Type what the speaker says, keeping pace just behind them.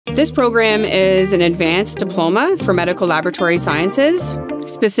This program is an advanced diploma for Medical Laboratory Sciences.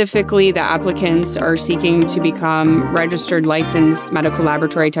 Specifically, the applicants are seeking to become registered licensed medical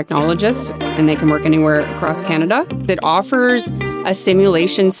laboratory technologists, and they can work anywhere across Canada. It offers a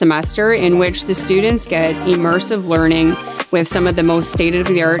simulation semester in which the students get immersive learning with some of the most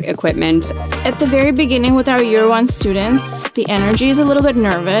state-of-the-art equipment. At the very beginning with our year one students, the energy is a little bit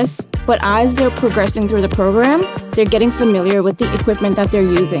nervous, but as they're progressing through the program, they're getting familiar with the equipment that they're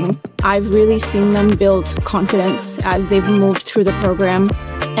using. I've really seen them build confidence as they've moved through the program.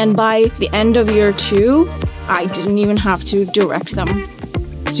 And by the end of year two, I didn't even have to direct them.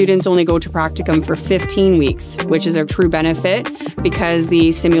 Students only go to practicum for 15 weeks, which is a true benefit because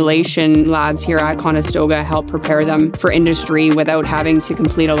the simulation labs here at Conestoga help prepare them for industry without having to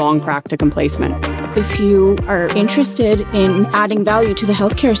complete a long practicum placement. If you are interested in adding value to the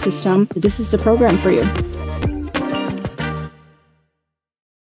healthcare system, this is the program for you.